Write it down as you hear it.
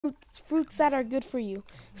fruits that are good for you.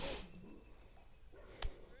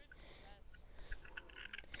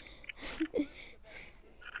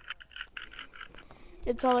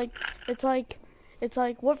 It's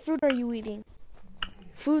like, what fruit are you eating?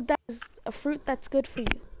 A fruit that's good for you.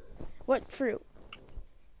 What fruit?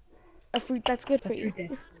 A fruit that's good for you.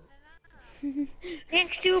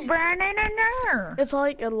 Thanks to banana. It's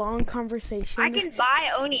like a long conversation. I can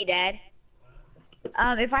buy Oni, Dad.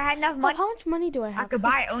 If I had enough money. How much money do I have? I could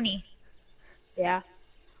buy Oni. Yeah.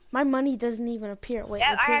 My money doesn't even appear. Wait,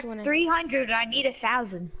 Yeah, it I appears have when 300. I need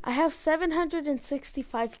 1,000. I have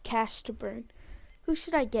 765 cash to burn. Who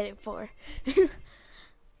should I get it for?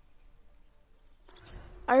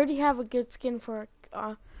 I already have a good skin for.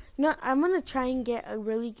 I'm gonna try and get a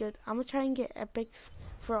really good. I'm gonna try and get epics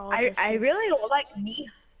for all. I really like me,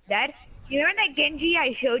 Dad. You remember that Genji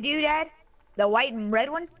I showed you, Dad? The white and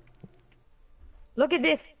red one. Look at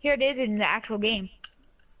this. Here it is in the actual game.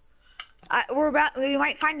 We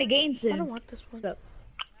might find the game soon. I don't want this one. So.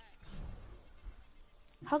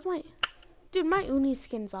 How's my, dude? My Uni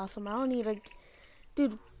skin's awesome. I don't need a,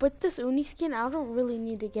 dude. But this Uni skin, I don't really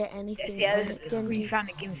need to get anything. We found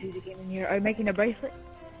the game in here. Are you making a bracelet?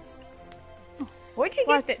 Where'd you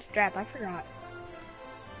get that strap? I forgot.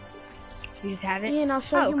 You just have it? Ian, I'll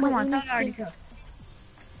show you my Uni skin.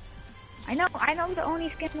 I know what the Oni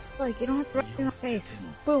skin looks like. You don't have to rub it in my face.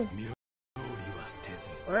 Boom.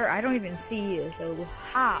 Where? I don't even see you, so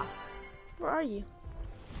ha. Where are you?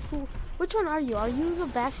 Which one are you? Are you the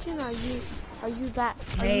Bastion or are you that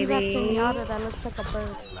Zenyatta that looks like a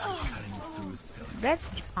bird? That's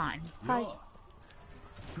John. Hi.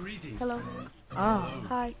 Hello. Oh.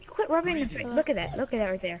 Hi. Quit rubbing your face. Look at that. Look at that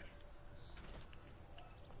right there.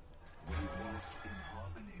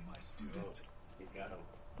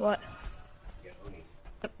 What?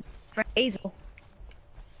 For Hazel.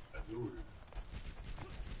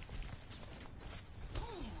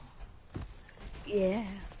 Yeah.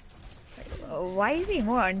 Why is he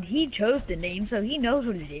more? He chose the name, so he knows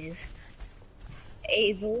what it is.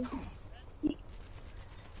 Hazel.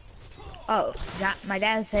 Oh, my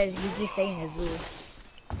dad said he's just saying Azul.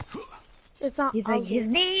 It's not. He's like,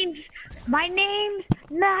 my name's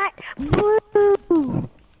not Blue.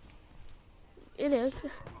 It is.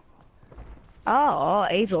 Oh,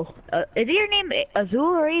 Hazel. Is your name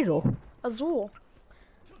Azul or Hazel? Azul.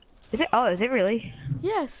 Is it? Oh, is it really?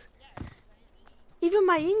 Yes. Even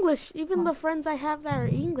the friends I have that are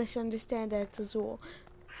English understand that it's Azul.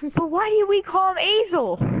 But why do we call him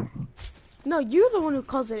Hazel? No, you're the one who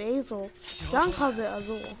calls it Hazel. John calls it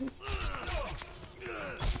Azul.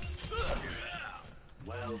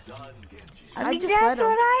 Well done, Genji. I mean, that's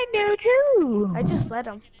what I do too. I just let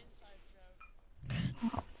him.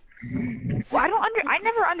 Well, I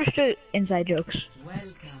never understood inside jokes.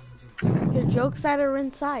 They're jokes that are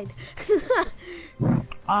inside.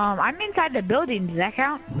 I'm inside the building. Does that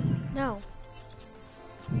count? No.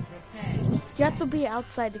 You have to be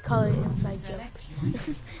outside to call it inside jokes.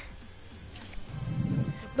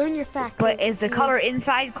 Learn your facts. But is the color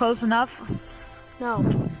inside close enough?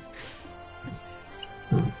 No.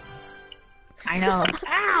 I know.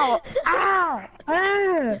 Ow! Ow!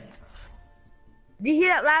 Ah. Did you hear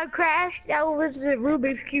that loud crash? That was the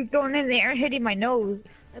Rubik's Cube thrown in the air hitting my nose.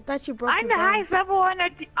 I thought you broke. I'm the highest level on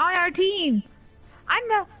our team. I'm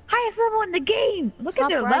the highest level in the game. Look at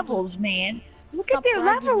their levels, man. Look at their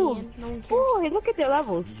levels. Boy, look at their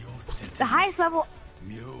levels. The highest level.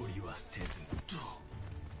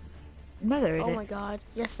 No, there isn't. Oh my god.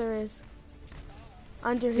 Yes, there is.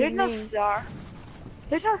 Under his name. There's no star.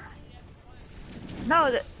 There's no...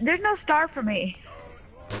 No, there's no star for me.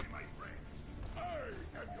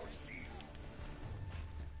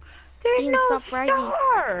 There's Ian, no stop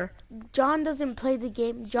star! John doesn't play the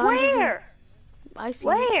game. John Where? I see.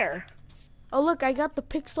 Where? Oh look, I got the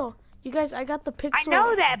pixel. You guys, I got the pixel. I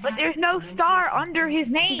know that, but there's no star under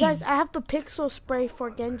his name. You guys, I have the pixel spray for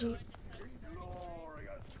Genji.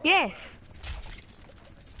 Yes.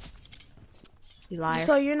 You liar.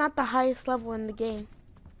 So you're not the highest level in the game.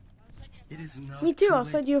 It is not Me too, I'll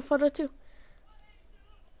send you a photo too.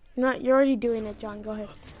 No, you're already doing it, John, go ahead.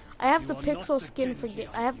 I have the pixel skin for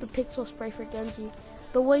I have the pixel spray for Genji.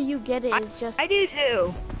 The way you get it is just... I do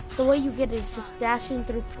too. The way you get it is just dashing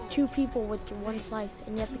through two people with one slice,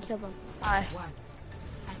 and you have to kill them. Hi.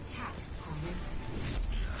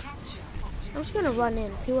 I'm just gonna run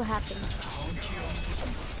in, see what happens.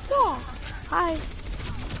 Oh, hi.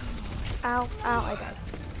 Ow, ow, I died.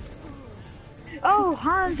 Oh,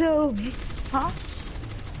 Hanzo.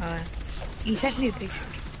 Huh? You sent me a picture.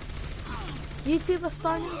 YouTube a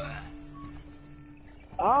star now?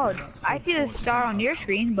 Oh, I see the star on your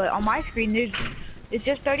screen, but on my screen there's It's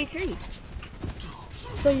just 33.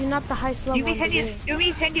 So you're not the highest level. You want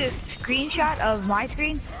me to send you a screenshot of my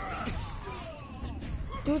screen?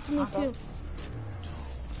 Do it to me too.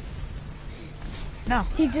 No.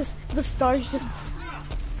 The stars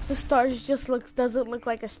just doesn't look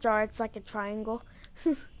like a star, it's like a triangle.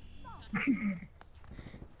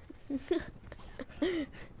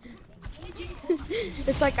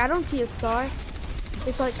 It's like I don't see a star.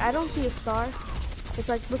 It's like I don't see a star. It's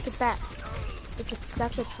like look at that.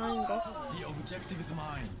 That's a triangle. The objective is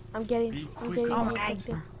mine. I'm getting the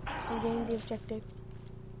objective. I'm getting the objective.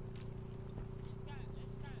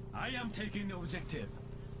 I am taking the objective.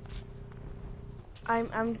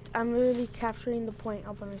 I'm literally capturing the point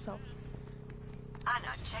all by myself.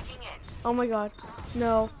 Anna checking in. Oh my god.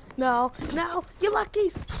 No. No. No. You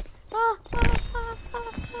luckies.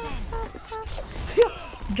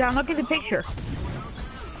 John, look at the picture.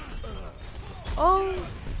 Oh.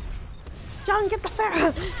 John, get the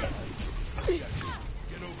Pharaoh.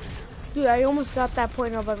 Dude, I almost got that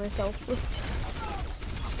point all by myself.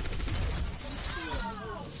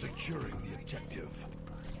 Securing the objective.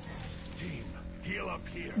 Team, heal up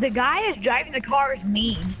here. The guy is driving the car is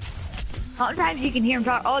mean. Sometimes you can hear him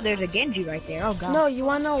talk. Oh, there's a Genji right there. Oh god. No, you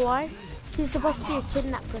wanna know why? He's supposed to be a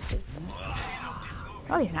kidnapped person.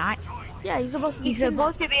 No, he's not. Yeah, he's supposed to be. He's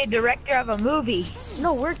supposed to be a director of a movie.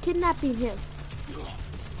 No, we're kidnapping him.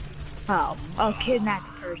 Oh, kidnapped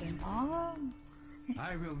person. Oh.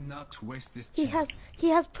 I will not waste this He chance.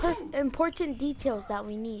 has important details that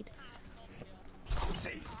we need.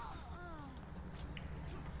 Safe.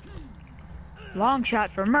 Long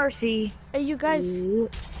shot for Mercy. Hey, you guys. Ooh.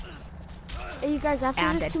 Hey, you guys. After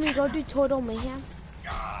I'm this, dead. can we go do Total Mayhem?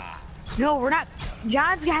 No, we're not.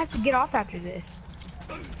 John's gonna have to get off after this.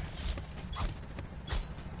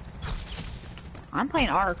 I'm playing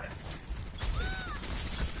Ark.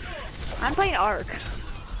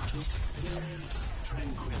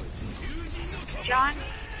 John,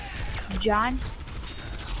 John,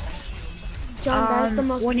 that's the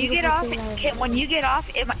most when you get beautiful off, thing I ever when you get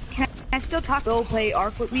off, can I still talk? Go play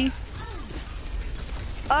Ark with me.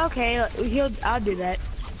 Okay, I'll do that.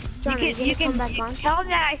 John, you can come back on tell him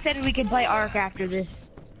that I said we can play Ark after this.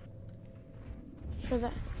 for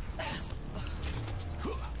that.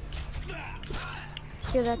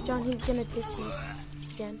 Hear that, John? He's gonna diss me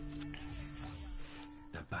again.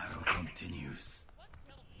 The battle continues.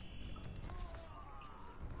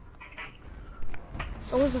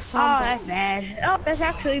 It was a Oh, song. that's bad. Oh, that's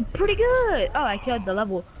actually pretty good. Oh, I killed the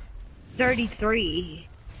level 33.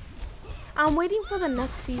 I'm waiting for the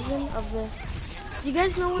next season of the. You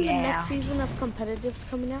guys know when the Yeah. next season of competitive's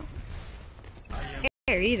coming out?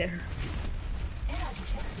 Here either.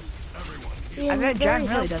 Yeah, I bet very John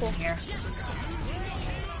really helpful. doesn't care.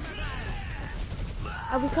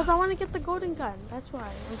 Because I want to get the golden gun. That's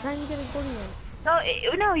why I'm trying to get a golden gun.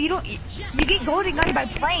 No, you don't. You get golden gun by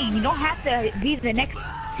playing. You don't have to be the next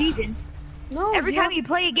season. No. Every time you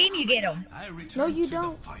play a game, you get them. I return No, you to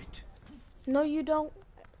don't. the fight. No, you don't.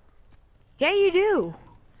 Yeah, you do.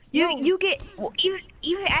 No. You get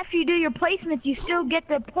even after you do your placements, you still get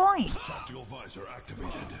the points. Optical visor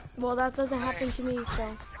activated. Well, that doesn't happen to me,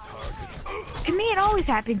 so To me, it always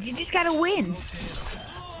happens. You just gotta win.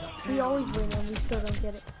 we always win and we still don't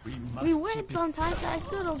get it. Must We win keep it sometimes, but I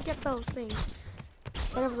still don't get those things.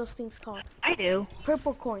 Whatever those things called. I do.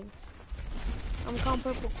 Purple coins. I'm calling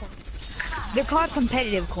purple coins. They're called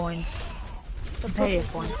competitive coins. The Competitive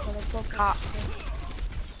purple coins. So they're both Cop.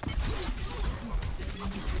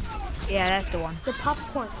 Yeah, that's the one. the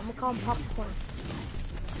popcorn. I'm gonna call them popcorn.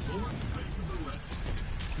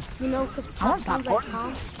 You know, because I want pop sounds like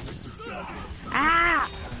popcorn. Tom. Ah!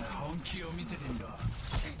 本気を見せてみろ。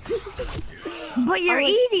 But you're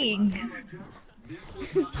eating.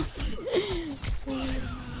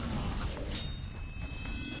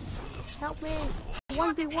 Help me.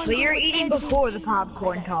 1v1. But you're eating before the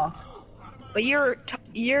popcorn toss. But you're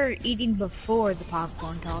eating before the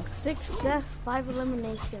popcorn toss. 6 deaths, 5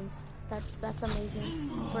 eliminations. That's amazing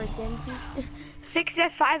for a Genji. 6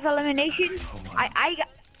 deaths, 5 eliminations. I got.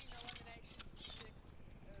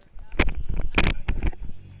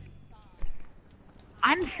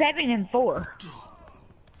 I'm 7-4.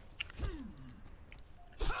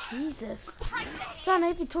 Jesus. John, I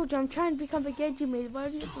even told you I'm trying to become a Genji mate. Why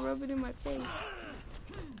do you have to rub it in my face?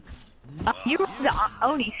 You were the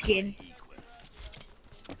Oni skin.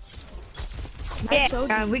 I Yeah, showed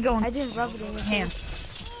you. we going I didn't rub it in your him.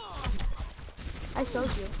 face. I showed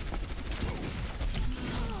you.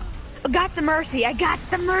 I got the mercy. I got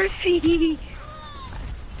the mercy.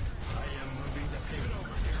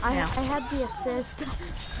 I Yeah. had the assist.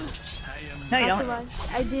 No, you That's don't. why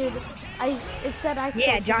I did. It said I killed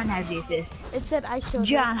Yeah, him. John has the assist. It said I killed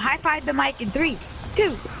John, him. high five the mic in 3, 2,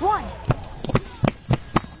 1.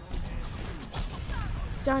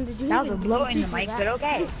 John, did you That even was a blow in the do mic, that? but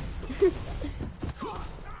okay.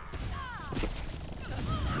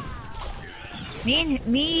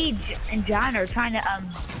 Me and John are trying to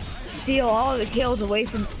steal all the kills away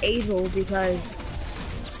from Azel because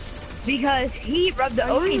he rubbed the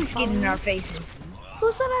Oni skin in our faces.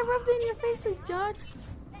 Who said I rubbed it in your faces, John?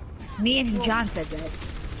 Me and John said that.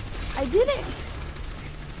 I didn't.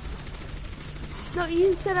 No,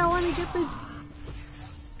 Ian said I want to get this.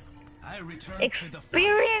 I return to the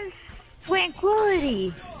Experience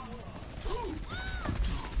tranquility.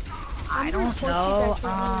 I don't know.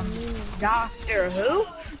 Doctor Who?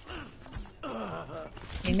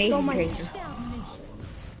 Stole my Amazing kill.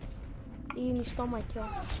 Ian, you stole my kill.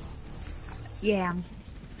 Yeah.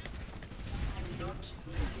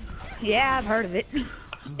 Yeah, I've heard of it.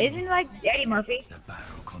 Isn't it like Eddie Murphy? The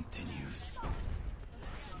battle continues.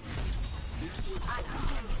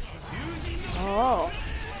 Oh.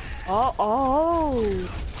 Oh.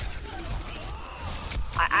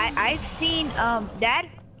 I've seen Dad.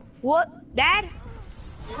 What? Dad?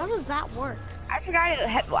 How does that work? I forgot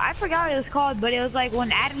what it was called, but it was like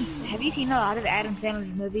when Adam's. Have you seen a lot of Adam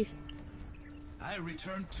Sandler's movies? I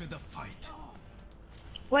return to the fight.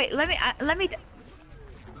 Wait, let me.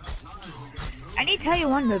 I need to tell you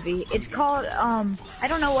one movie. It's called I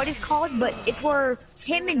don't know what it's called, but it's where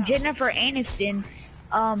him and Jennifer Aniston,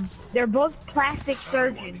 they're both plastic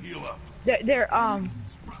surgeons.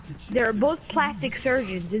 They're both plastic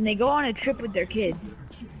surgeons, and they go on a trip with their kids.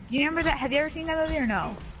 Do you remember that? Have you ever seen that movie or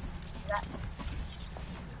no?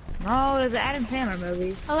 No, it was an Adam Sandler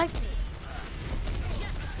movie. I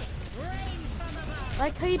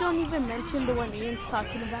like how you don't even mention the one Ian's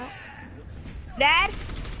talking about. Dad,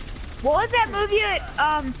 what was that movie that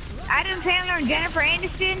Adam Sandler and Jennifer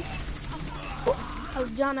Aniston? Oh,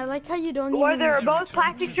 John, I like how you don't Where even. they're both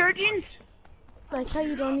plastic surgeons? I like how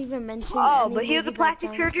you don't even mention. Oh, any but he was a movie that plastic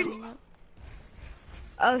John's surgeon? talking about.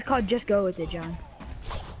 Oh, it's called Just Go With It, John.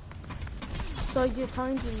 So you're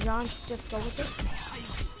telling John to just go with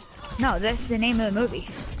it? No, that's the name of the movie.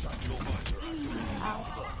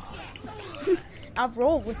 I'll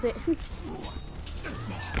roll with it.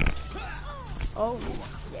 Oh,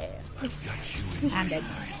 yeah. I've got you in I'm my dead.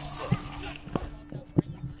 sights.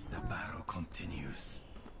 The battle continues.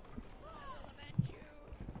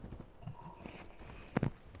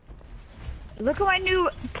 Look at my new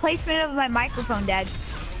placement of my microphone, Dad.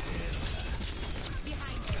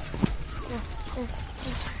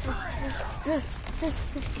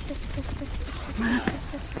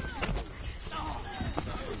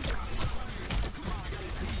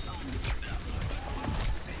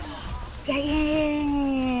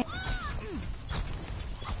 Yeah.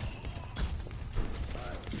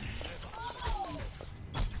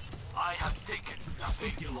 I have taken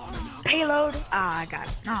the Payload. Ah, I got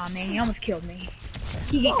it. Aw, man, he almost killed me.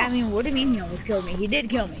 I mean, what do you mean he almost killed me? He did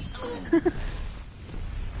kill me.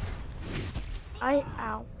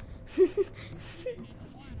 Ow.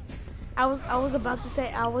 I was about to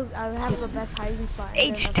say I have the best hiding spot.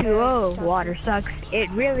 and then my H2O. parents shot Water me. sucks. It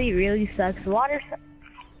really, really sucks. Water sucks.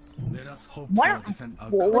 Let us hope One for a of, different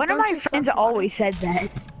outcome. one of don't my you suck friends water? always said that.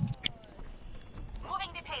 Moving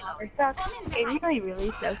the payload. Water sucks. It really,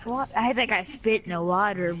 really sucks. Water. I think I spit in the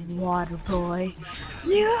water, water boy.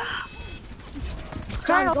 Yeah.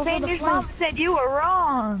 Colonel go for the Sanders' flame. mom said you were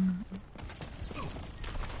wrong.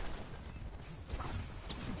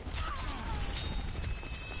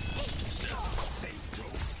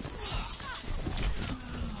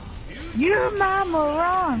 Your mama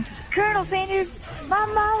wrong. Colonel Sanders, my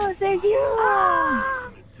mama says you're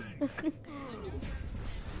wrong.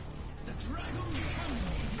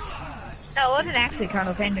 No, it wasn't actually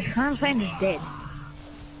Colonel Sanders. Colonel Sanders dead.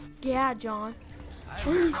 Yeah, John.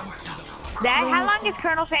 Dad, how long has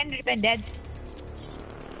Colonel Sanders been dead?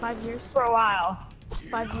 5 years. For a while.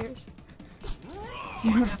 5 years.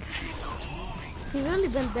 He's only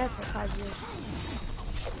been dead for 5 years.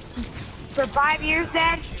 For 5 years,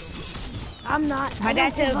 Dad? I'm not. My I dad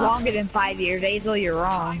don't said give up. longer than 5 years. Azel, you're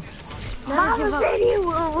wrong. Never give Mama up. said you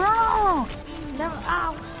were wrong. Never.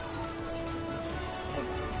 Ow.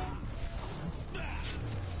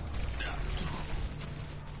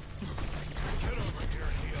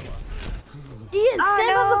 Ian,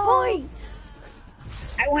 stand on the point.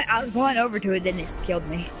 I was going over to it, then it killed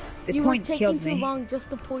me. The You were point taking killed too me. long just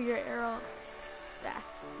to pull your arrow back.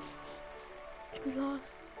 We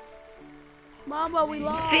lost. Mama, we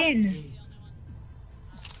lost. Finn.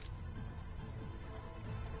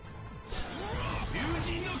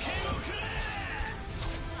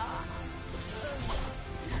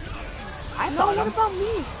 No, what about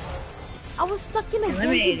me? I was stuck in a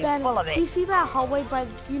Genji battle. Do you see that hallway by?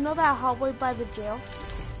 You know that hallway by the jail?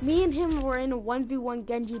 Me and him were in a 1v1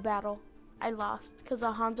 Genji battle. I lost because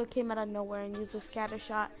Hanzo came out of nowhere and used a scatter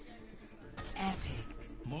shot. Epic.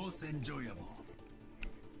 Most enjoyable.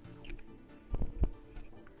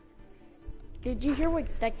 Did you hear what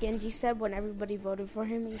that Genji said when everybody voted for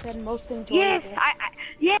him? He said most enjoyable. Yes,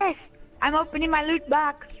 yes. I'm opening my loot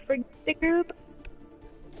box for the group.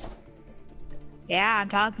 Yeah, I'm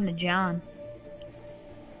talking to John.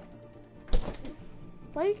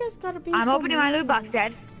 Why you guys gotta be? I'm so opening my loot box,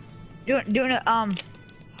 Dad. Do you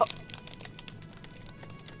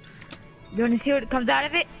want to see what comes out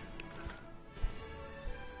of it?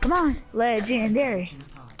 Come on, legendary.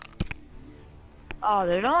 Oh,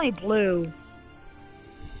 there's only blue.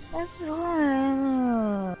 That's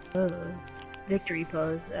victory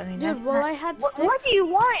pose. I mean, dude, well, I had 6. What do you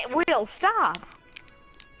want, Will? Stop.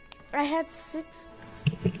 I had 6.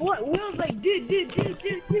 What? Will's like, dude.